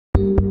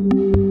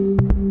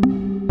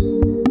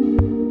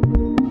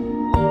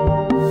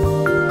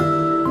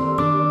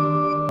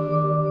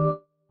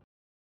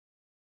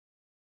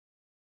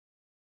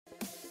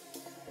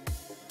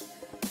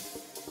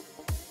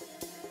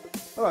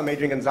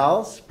Adrian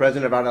Gonzalez,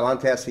 president of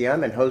Adelante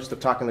SCM and host of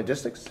Talking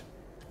Logistics.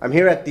 I'm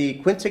here at the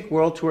Quintiq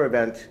World Tour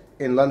event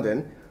in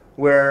London,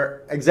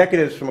 where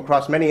executives from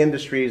across many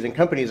industries and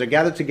companies are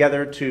gathered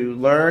together to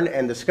learn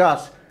and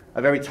discuss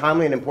a very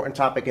timely and important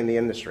topic in the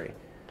industry.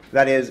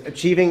 That is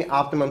achieving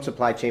optimum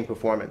supply chain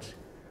performance.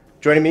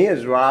 Joining me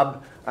is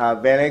Rob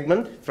Van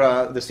Egmond,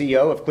 the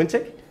CEO of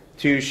Quintiq,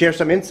 to share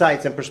some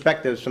insights and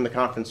perspectives from the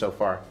conference so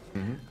far.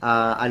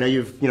 I know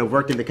you've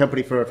worked in the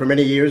company for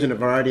many years in a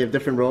variety of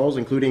different roles,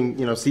 including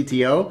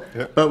CTO.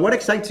 Yeah. But what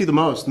excites you the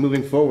most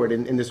moving forward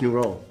in this new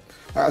role?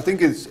 I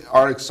think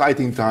our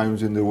exciting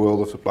times in the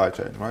world of supply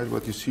chain, right?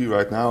 What you see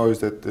right now is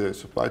that the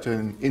supply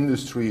chain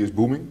industry is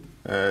booming.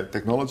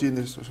 Technology in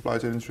the supply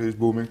chain industry is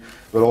booming,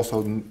 but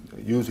also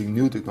using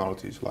new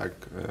technologies like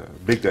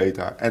big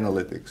data,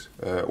 analytics,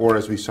 or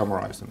as we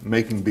summarize them,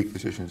 making big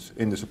decisions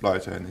in the supply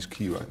chain is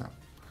key right now.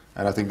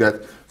 And I think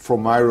that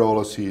from my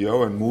role as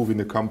CEO and moving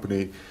the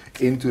company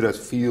into that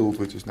field,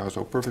 which is now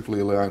so perfectly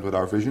aligned with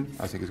our vision,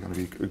 I think it's going to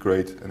be a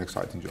great and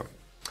exciting job.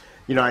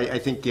 I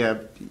think,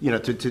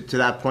 to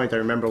that point, I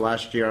remember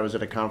last year I was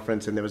at a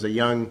conference and there was a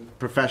young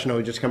professional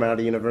who just come out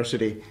of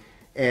university,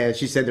 and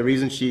she said the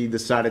reason she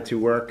decided to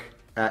work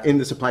in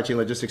the supply chain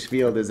logistics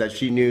field is that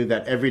she knew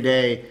that every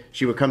day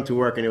she would come to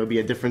work and it would be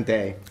a different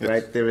day, yes.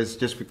 Right? There was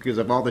just because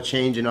of all the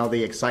change and all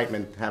the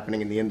excitement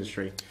happening in the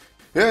industry.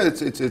 Yeah,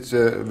 it's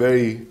a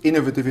very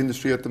innovative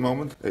industry at the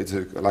moment. It's,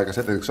 like I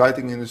said, an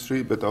exciting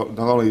industry, but not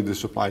only the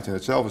supply chain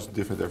itself is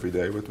different every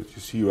day, but what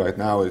you see right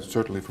now is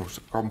certainly for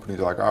companies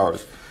like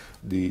ours,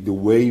 the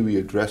way we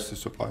address the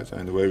supply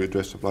chain, the way we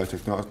address supply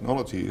chain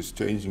technology is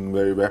changing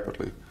very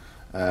rapidly.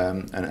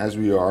 And as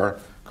we are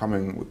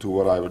coming to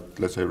what I would,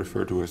 let's say,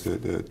 refer to as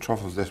the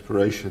trough of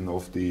desperation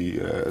of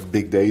the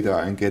big data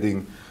and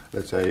getting,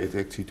 let's say, it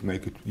actually to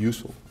make it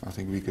useful, I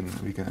think we can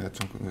add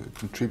some,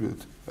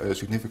 contribute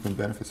significant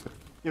benefits there.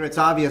 It's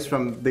obvious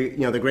from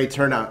the great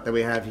turnout that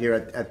we have here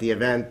at the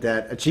event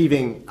that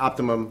achieving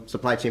optimum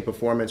supply chain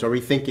performance or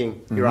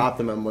rethinking your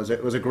optimum was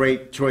a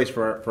great choice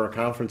for a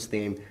conference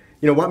theme.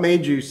 What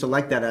made you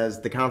select that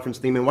as the conference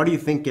theme, and why do you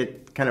think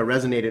it kind of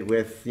resonated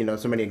with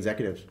so many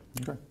executives?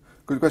 Okay,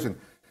 good question.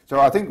 So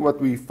I think what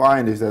we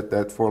find is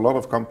that for a lot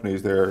of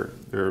companies, they're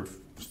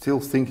still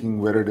thinking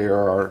whether they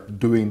are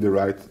doing the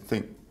right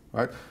thing.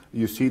 Right?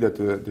 You see that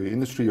the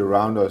industry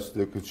around us,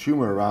 the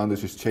consumer around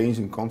us is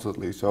changing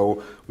constantly.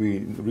 So we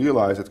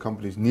realize that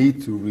companies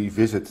need to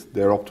revisit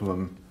their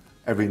optimum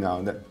every now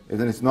and then. And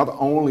then it's not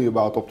only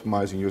about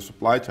optimizing your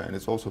supply chain,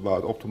 it's also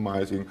about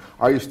optimizing,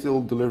 are you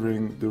still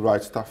delivering the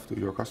right stuff to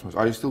your customers?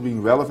 Are you still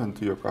being relevant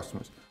to your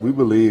customers? We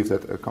believe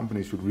that a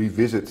company should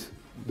revisit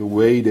the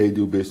way they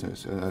do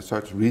business and as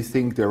such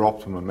rethink their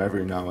optimum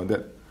every now and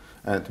then.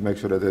 And to make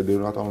sure that they do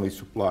not only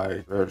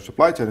their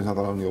supply chain is not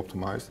only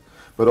optimized,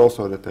 but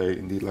also that they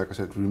indeed, like I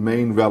said,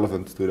 remain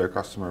relevant to their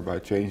customer by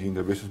changing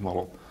their business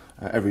model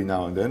every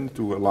now and then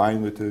to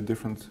align with the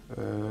different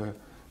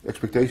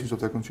expectations of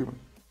their consumer.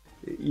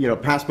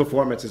 Past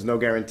performance is no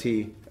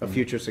guarantee of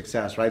future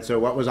success, right? So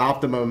what was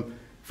optimum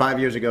 5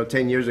 years ago,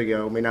 10 years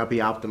ago may not be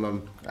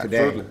optimum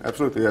today.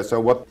 Absolutely, yeah. So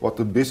what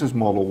the business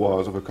model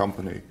was of a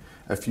company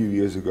a few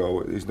years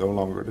ago is no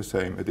longer the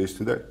same it is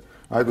today.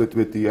 Right?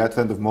 With the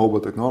advent of mobile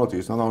technology,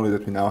 it's not only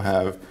that we now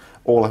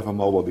all have a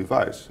mobile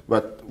device,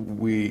 but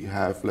we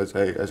have, let's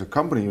say, as a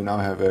company, you now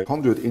have a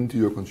conduit into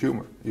your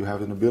consumer. You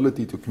have an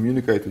ability to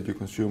communicate with your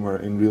consumer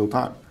in real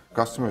time.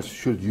 Customers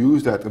should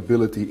use that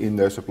ability in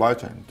their supply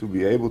chain to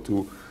be able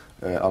to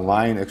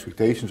align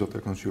expectations of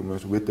their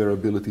consumers with their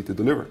ability to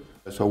deliver.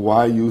 So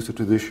why use the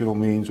traditional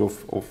means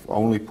of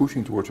only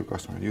pushing towards your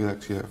customer?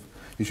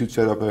 You should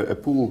set up a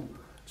pull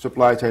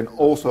supply chain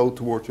also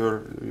towards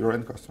your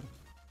end customer.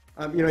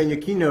 In your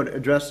keynote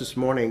address this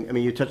morning,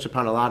 you touched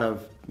upon a lot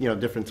of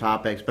different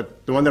topics,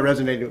 but the one that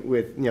resonated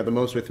with the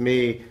most with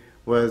me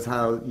was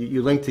how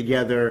you linked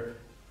together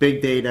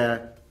big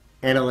data,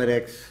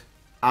 analytics,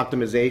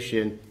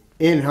 optimization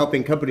in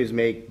helping companies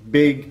make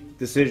big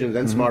decisions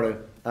and smarter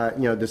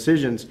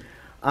decisions.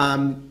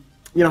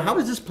 How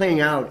is this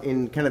playing out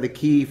in kind of the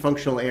key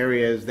functional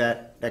areas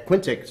that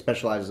Quintiq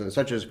specializes in,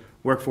 such as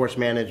workforce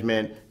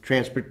management,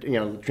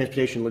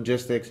 transportation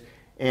logistics,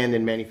 and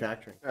in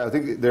manufacturing? I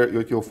think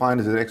what you'll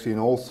find is that actually in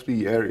all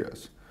three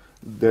areas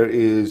there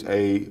is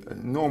an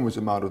enormous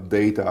amount of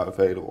data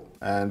available.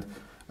 And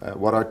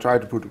what I try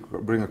to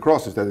bring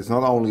across is that it's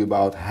not only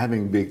about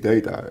having big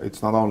data,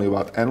 it's not only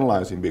about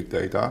analyzing big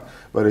data,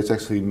 but it's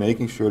actually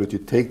making sure that you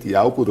take the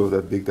output of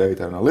that big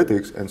data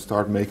analytics and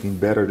start making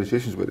better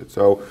decisions with it.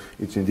 So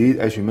it's indeed,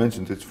 as you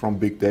mentioned, it's from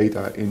big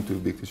data into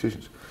big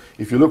decisions.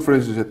 If you look, for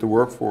instance, at the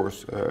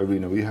workforce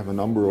arena, we have a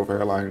number of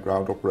airline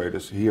ground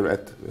operators here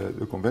at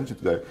the convention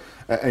today,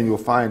 and you'll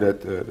find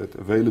that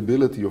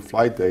availability of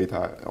flight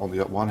data on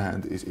the one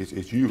hand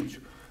is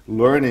huge.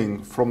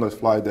 Learning from that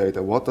flight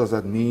data, what does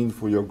that mean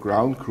for your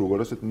ground crew? What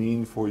does it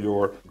mean for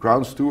your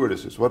ground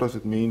stewardesses? What does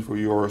it mean for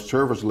your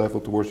service level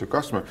towards your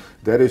customer?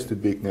 That is the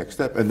big next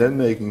step. And then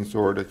making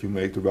sure that you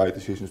make the right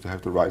decisions to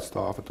have the right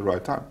staff at the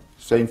right time.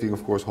 Same thing,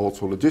 of course, holds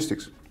for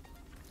logistics.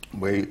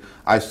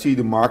 I see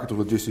the market of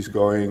logistics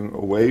going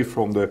away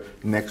from the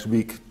next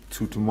week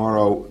to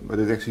tomorrow, but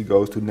it actually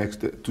goes to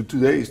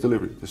today's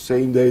delivery, the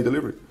same day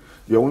delivery.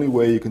 The only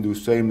way you can do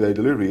same day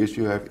delivery is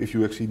if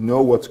you actually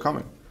know what's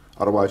coming.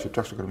 Otherwise, your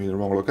trucks are going to be in the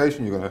wrong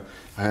location, you're going to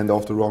hand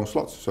off the wrong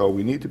slots. So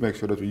we need to make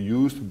sure that we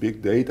use the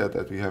big data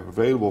that we have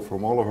available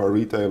from all of our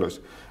retailers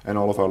and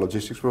all of our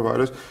logistics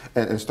providers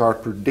and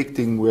start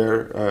predicting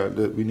where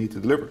that we need to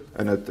deliver.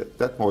 And at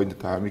that point in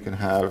time, we can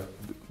have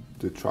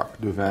the truck,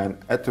 the van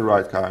at the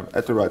right time,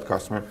 at the right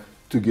customer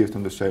to give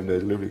them the same day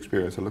delivery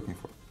experience they're looking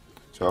for.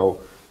 So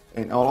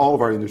in all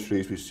of our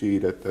industries, we see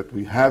that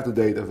we have the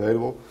data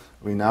available.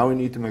 We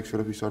need to make sure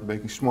that we start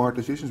making smart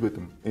decisions with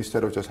them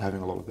instead of just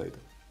having a lot of data.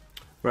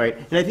 Right,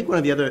 and I think one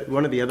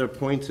of the other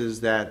points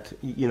is that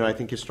I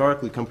think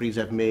historically companies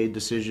have made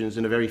decisions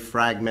in a very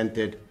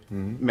fragmented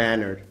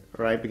manner,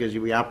 right? Because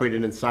we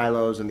operated in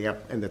silos and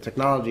the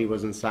technology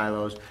was in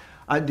silos.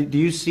 Do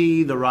you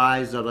see the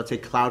rise of, let's say,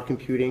 cloud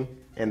computing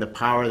and the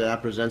power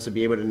that presents to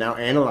be able to now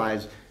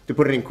analyze, to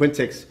put it in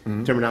Quintiq's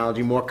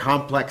terminology, more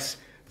complex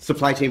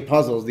supply chain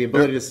puzzles, the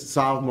ability to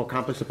solve more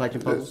complex supply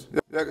chain puzzles?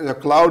 The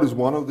cloud is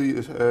one of the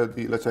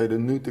let's say, the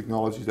new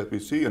technologies that we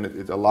see, and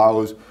it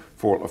allows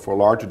for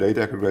larger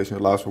data aggregation,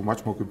 it allows for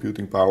much more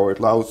computing power, it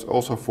allows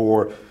also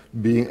for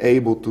being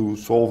able to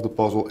solve the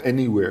puzzle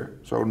anywhere.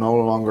 So no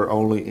longer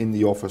only in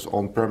the office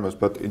on premise,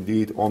 but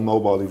indeed on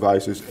mobile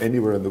devices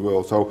anywhere in the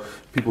world. So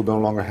people no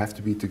longer have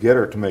to be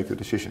together to make the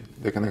decision.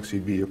 They can actually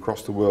be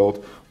across the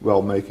world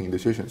while making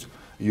decisions,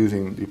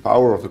 using the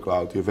power of the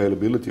cloud, the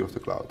availability of the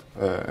cloud,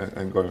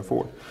 and going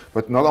forward.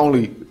 But not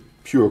only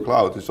pure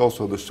cloud, it's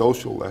also the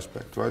social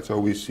aspect, right? So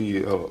we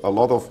see a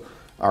lot of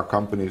our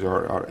companies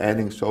are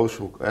adding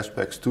social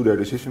aspects to their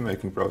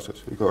decision-making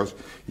process, because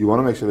you want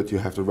to make sure that you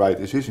have the right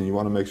decision, you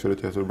want to make sure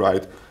that you have the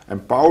right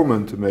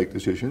empowerment to make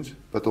decisions,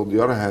 but on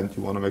the other hand,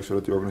 you want to make sure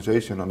that the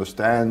organization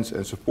understands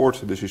and supports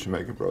the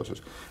decision-making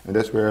process. And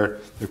that's where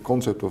the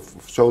concept of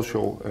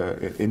social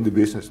in the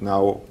business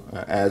now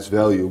adds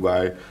value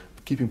by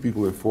keeping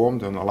people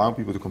informed and allowing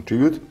people to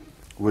contribute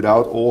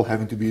without all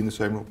having to be in the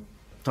same room.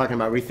 Talking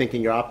about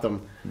rethinking your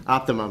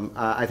optimum,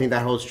 I think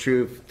that holds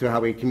true to how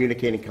we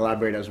communicate and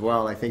collaborate as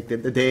well. I think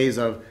that the days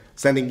of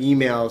sending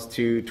emails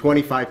to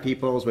 25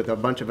 people with a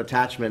bunch of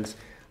attachments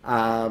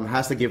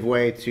has to give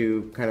way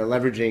to kind of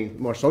leveraging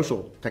more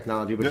social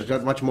technology, which is a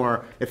much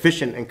more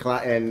efficient and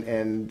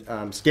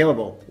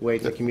scalable way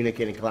to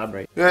communicate and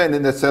collaborate. Yeah, and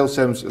in that sales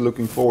sense,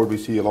 looking forward, we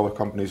see a lot of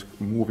companies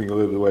moving a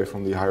little bit away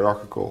from the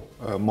hierarchical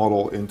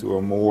model into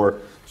a more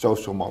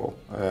social model,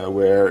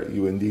 where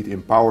you indeed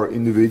empower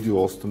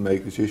individuals to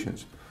make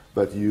decisions,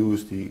 but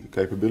use the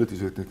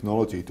capabilities of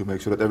technology to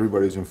make sure that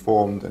everybody is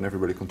informed and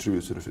everybody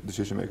contributes to the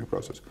decision-making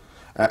process.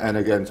 And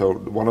again, so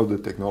one of the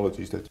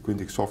technologies that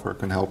Quintiq software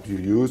can help you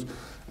use,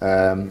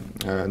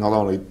 not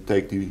only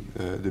take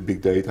the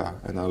big data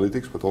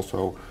analytics, but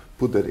also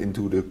put that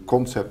into the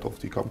concept of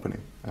the company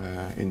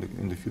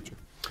in the future.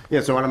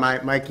 Yeah, so one of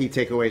my key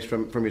takeaways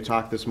from your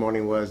talk this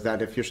morning was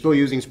that if you're still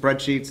using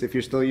spreadsheets, if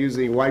you're still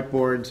using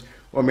whiteboards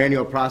or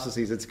manual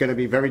processes, it's going to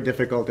be very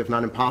difficult, if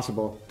not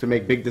impossible, to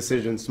make big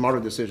decisions, smarter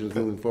decisions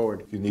moving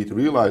forward. You need to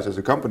realize as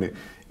a company,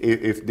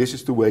 if this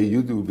is the way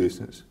you do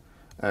business,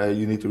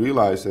 you need to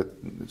realize that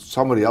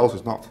somebody else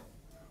is not.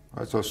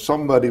 Right? So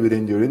somebody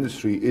within your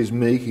industry is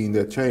making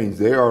that change.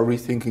 They are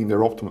rethinking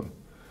their optimum.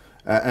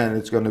 And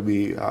it's going to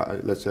be,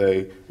 let's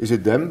say, is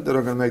it them that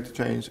are going to make the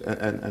change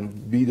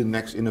and be the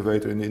next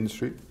innovator in the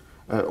industry?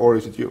 Or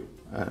is it you?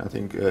 And I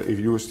think if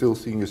you are still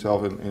seeing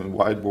yourself in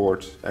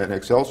whiteboards and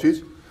Excel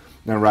sheets,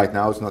 then right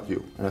now it's not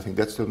you. And I think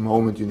that's the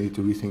moment you need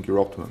to rethink your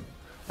optimum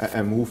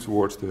and move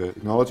towards the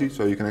technology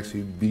so you can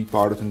actually be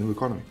part of the new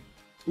economy.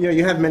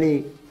 You have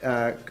many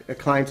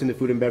clients in the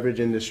food and beverage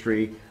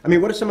industry. I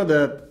mean, what are some of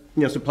the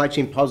supply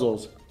chain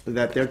puzzles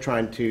that they're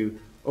trying to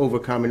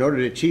overcome in order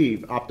to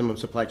achieve optimum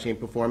supply chain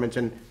performance,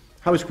 and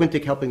how is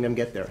Quintiq helping them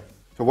get there?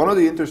 So one of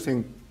the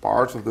interesting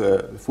parts of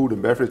the food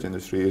and beverage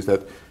industry is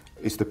that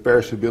it's the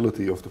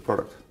perishability of the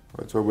product.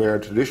 Right? So where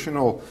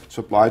traditional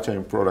supply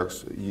chain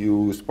products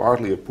use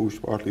partly a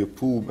push, partly a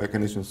pull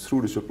mechanisms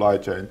through the supply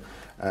chain,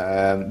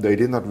 they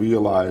did not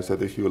realize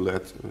that if you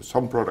let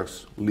some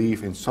products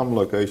leave in some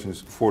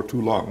locations for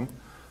too long,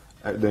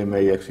 they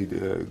may actually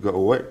go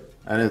away.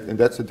 And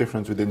that's the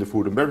difference within the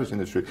food and beverage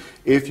industry.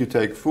 If you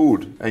take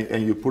food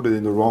and you put it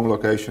in the wrong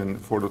location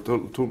for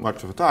too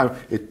much of a time,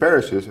 it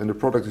perishes and the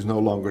product is no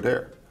longer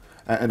there.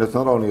 And that's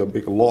not only a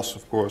big loss,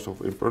 of course,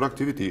 in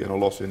productivity and a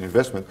loss in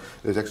investment,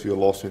 there's actually a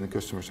loss in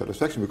customer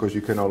satisfaction because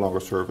you can no longer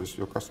service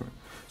your customer.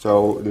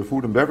 So the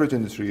food and beverage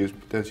industry is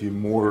potentially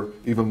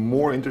even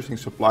more interesting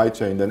supply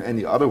chain than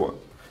any other one,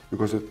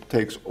 because it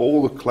takes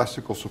all the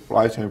classical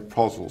supply chain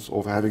puzzles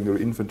of having your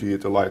inventory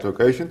at the right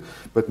location,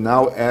 but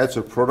now adds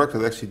a product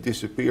that actually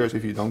disappears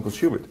if you don't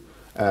consume it.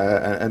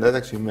 And that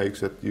actually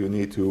makes that you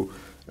need to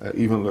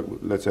even,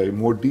 let's say,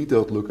 more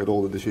detailed look at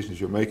all the decisions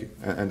you're making,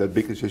 and that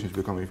big decisions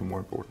become even more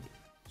important.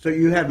 So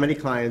you have many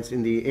clients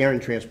in the air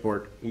and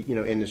transport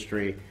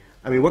industry.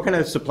 I mean, what kind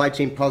of supply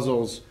chain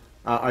puzzles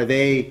are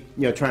they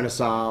trying to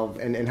solve,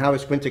 and how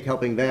is Quintiq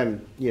helping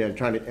them,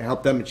 trying to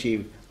help them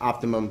achieve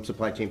optimum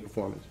supply chain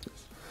performance?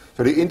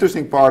 So the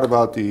interesting part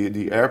about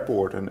the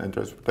airport and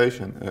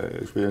transportation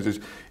experience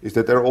is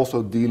that they're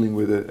also dealing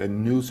with a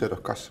new set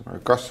of customer, a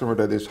customer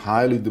that is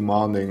highly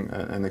demanding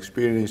and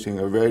experiencing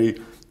a very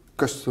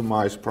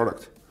customized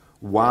product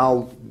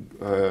while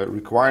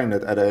requiring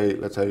it at a,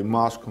 let's say,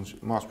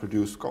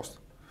 mass-produced cost.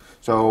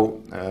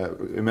 So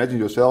imagine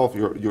yourself,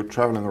 you're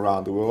traveling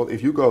around the world.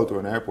 If you go to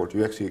an airport,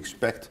 you actually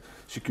expect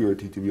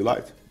security to be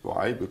light.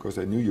 Why? Because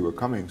they knew you were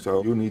coming.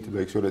 So you need to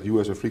make sure that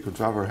you as a frequent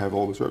traveler have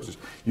all the services.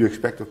 You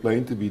expect the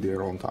plane to be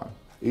there on time.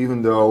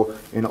 Even though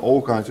in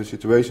all kinds of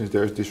situations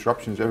there's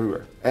disruptions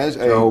everywhere. As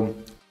a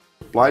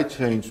supply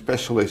chain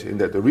specialist in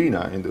that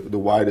arena, in the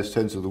widest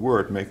sense of the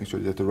word, making sure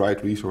you have the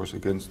right resource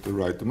against the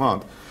right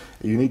demand,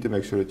 you need to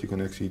make sure that you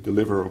can actually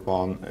deliver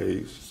upon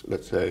a,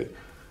 let's say,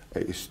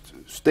 a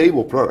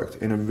stable product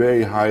in a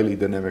very highly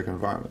dynamic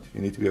environment.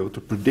 You need to be able to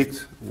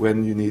predict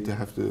when you need to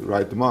have the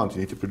right demand.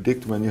 You need to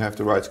predict when you have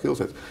the right skill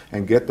sets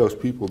and get those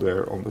people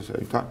there on the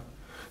same time.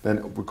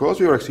 Then, because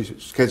you're actually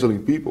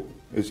scheduling people,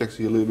 it's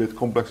actually a little bit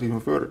complex even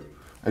further.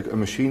 Like a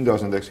machine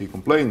doesn't actually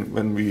complain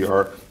when we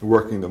are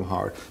working them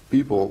hard.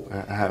 People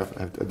have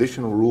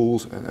additional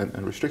rules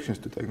and restrictions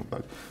to take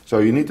place. So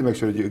you need to make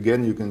sure that you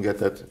can get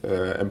that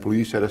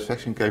employee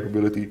satisfaction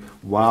capability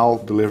while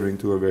delivering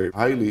to a very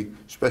highly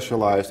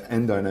specialized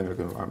and dynamic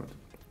environment.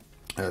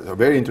 A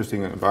very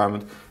interesting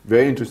environment,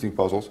 very interesting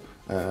puzzles.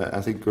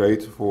 I think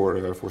great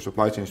for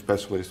supply chain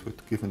specialists,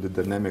 given the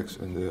dynamics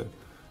and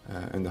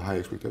the high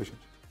expectations.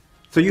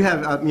 So you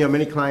have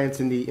many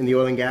clients in the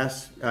oil and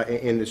gas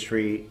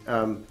industry.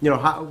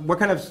 What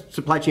kind of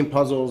supply chain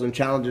puzzles and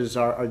challenges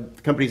are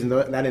companies in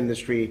that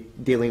industry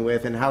dealing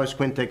with, and how is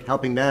Quintiq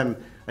helping them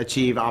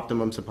achieve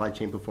optimum supply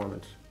chain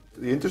performance?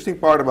 The interesting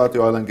part about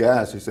the oil and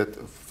gas is that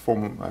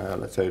from,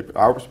 let's say,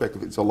 our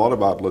perspective, it's a lot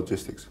about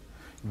logistics.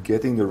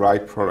 Getting the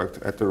right product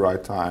at the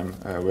right time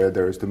where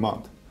there is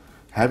demand.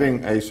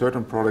 Having a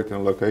certain product in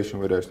a location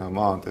where there's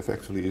demand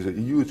effectively is a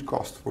huge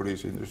cost for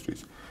these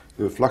industries.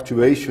 The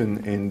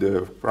fluctuation in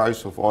the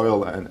price of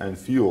oil and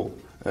fuel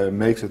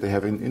makes that they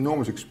have an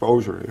enormous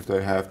exposure if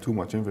they have too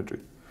much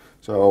inventory.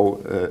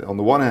 So on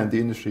the one hand, the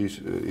industry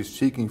is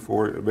seeking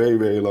for very,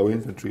 very low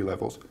inventory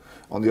levels.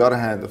 On the other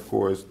hand, of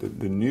course,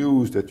 the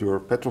news that your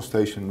petrol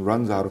station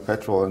runs out of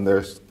petrol and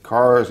there's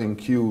cars in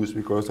queues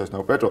because there's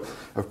no petrol,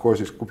 of course,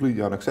 is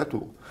completely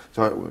unacceptable.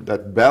 So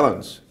that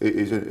balance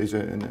is a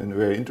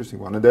very interesting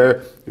one. And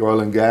there, the oil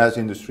and gas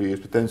industry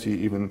is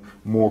potentially even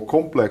more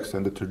complex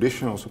than the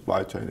traditional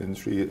supply chain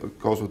industry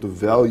because of the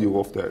value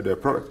of their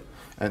product.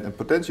 And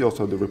potentially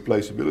also the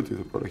replaceability of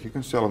the product. You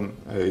can sell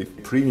a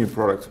premium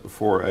product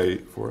for a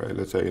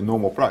let's say a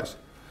normal price.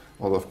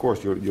 Well, of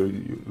course, you're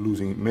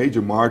losing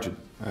major margin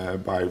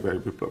by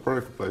product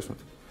replacement.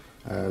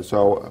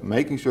 So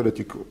making sure that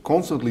you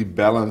constantly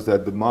balance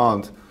that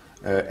demand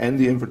and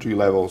the inventory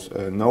levels,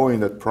 knowing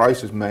that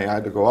prices may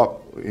either go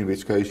up, in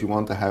which case you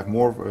want to have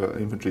more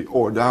inventory,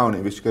 or down,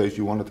 in which case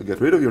you wanted to get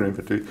rid of your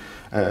inventory.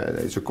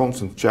 It's a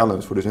constant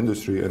challenge for this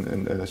industry,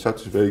 and as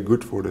such, is very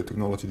good for the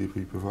technology that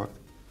we provide.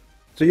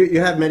 So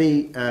you have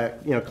many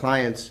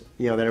clients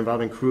that are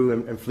involved in crew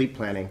and fleet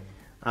planning.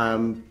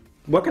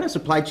 What kind of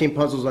supply chain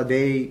puzzles are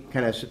they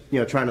kind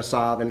of trying to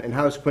solve, and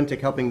how is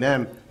Quintiq helping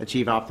them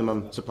achieve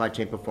optimum supply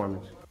chain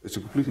performance? It's a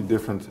completely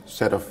different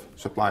set of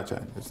supply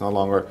chain. It's no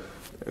longer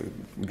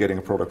getting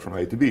a product from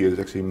A to B. It's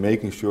actually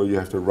making sure you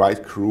have the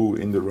right crew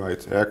in the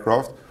right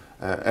aircraft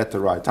at the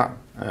right time,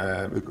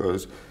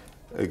 because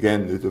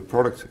again, the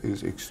product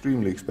is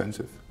extremely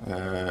expensive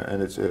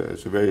and it's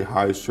a very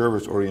high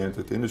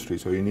service-oriented industry,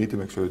 so you need to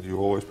make sure that you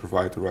always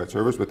provide the right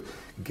service, but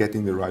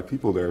getting the right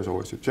people there is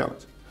always a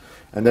challenge.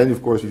 And then,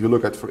 of course, if you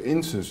look at, for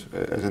instance,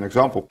 as an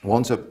example,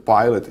 once a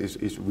pilot is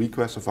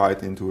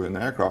reclassified into an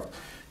aircraft,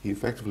 he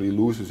effectively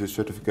loses his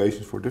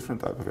certifications for a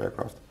different type of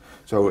aircraft.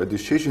 So a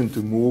decision to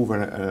move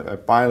a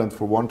pilot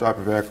for one type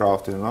of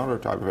aircraft to another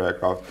type of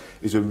aircraft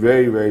is a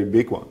very, very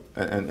big one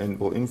and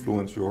will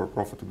influence your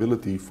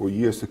profitability for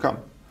years to come.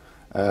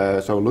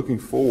 So looking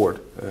forward,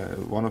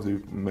 one of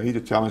the major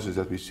challenges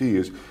that we see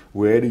is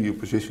where do you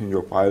position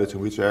your pilots in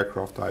which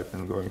aircraft type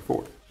and going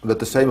forward. But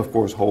the same, of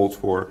course, holds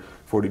for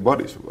the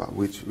bodies.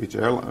 Which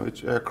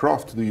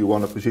aircraft do you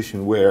want to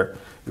position where?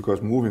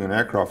 Because moving an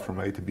aircraft from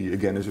A to B,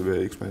 again, is a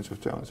very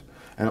expensive challenge.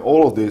 And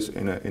all of this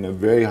in a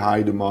very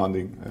high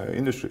demanding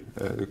industry.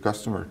 The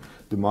customer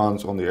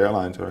demands on the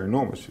airlines are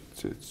enormous.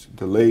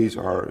 Delays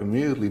are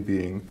immediately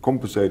being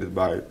compensated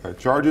by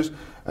charges,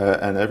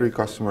 and every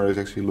customer is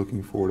actually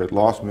looking for that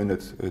last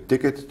minute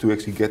ticket to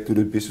actually get to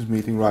the business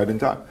meeting right in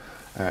time.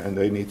 And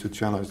they need to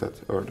challenge that,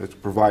 or to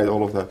provide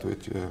all of that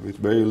with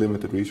very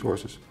limited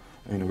resources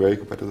in a very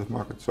competitive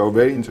market. So a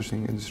very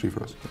interesting industry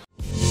for us.